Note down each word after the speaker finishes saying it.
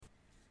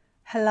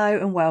Hello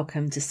and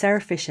welcome to Sarah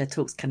Fisher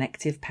Talks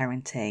Connective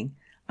Parenting.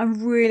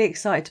 I'm really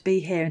excited to be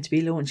here and to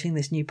be launching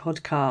this new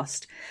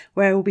podcast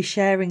where I will be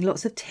sharing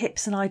lots of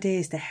tips and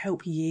ideas to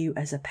help you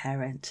as a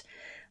parent.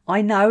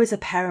 I know as a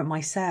parent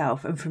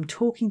myself and from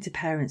talking to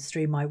parents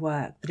through my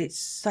work that it's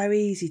so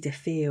easy to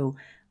feel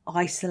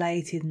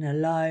isolated and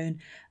alone,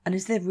 and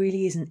as there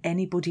really isn't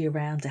anybody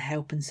around to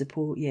help and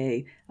support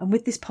you. And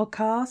with this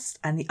podcast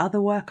and the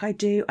other work I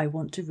do, I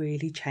want to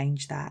really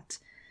change that.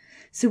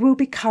 So we'll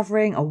be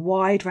covering a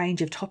wide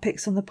range of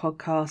topics on the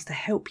podcast to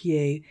help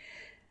you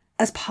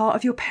as part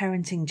of your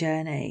parenting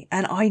journey.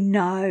 And I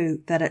know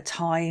that at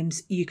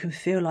times you can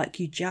feel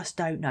like you just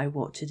don't know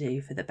what to do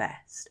for the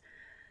best.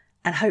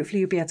 And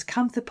hopefully you'll be able to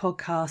come to the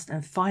podcast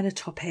and find a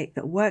topic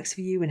that works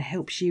for you and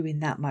helps you in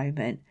that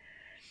moment.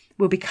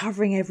 We'll be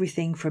covering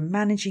everything from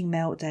managing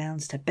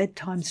meltdowns to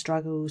bedtime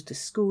struggles to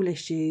school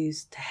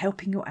issues to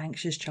helping your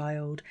anxious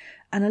child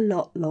and a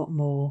lot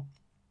more.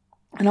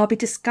 And I'll be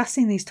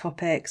discussing these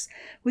topics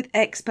with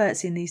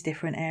experts in these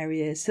different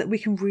areas so that we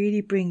can really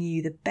bring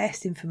you the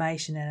best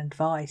information and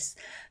advice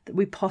that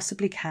we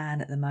possibly can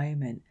at the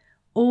moment.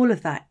 All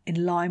of that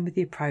in line with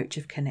the approach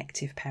of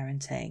connective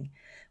parenting,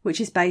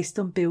 which is based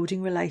on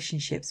building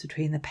relationships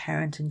between the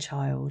parent and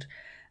child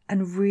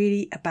and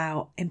really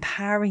about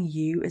empowering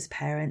you as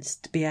parents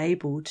to be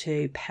able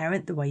to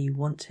parent the way you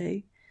want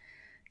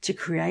to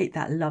create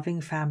that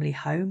loving family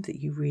home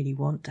that you really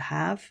want to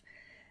have,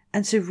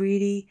 and to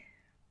really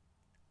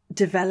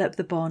develop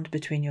the bond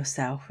between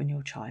yourself and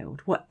your child,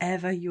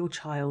 whatever your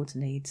child's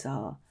needs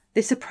are.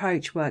 This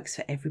approach works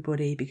for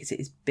everybody because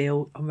it is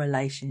built on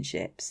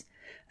relationships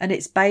and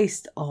it's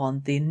based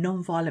on the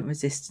non-violent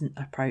resistant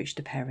approach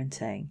to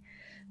parenting,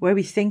 where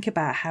we think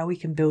about how we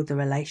can build the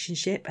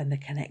relationship and the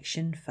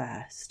connection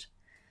first.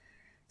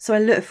 So I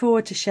look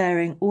forward to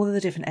sharing all of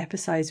the different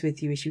episodes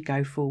with you as you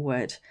go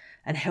forward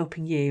and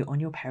helping you on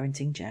your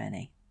parenting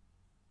journey.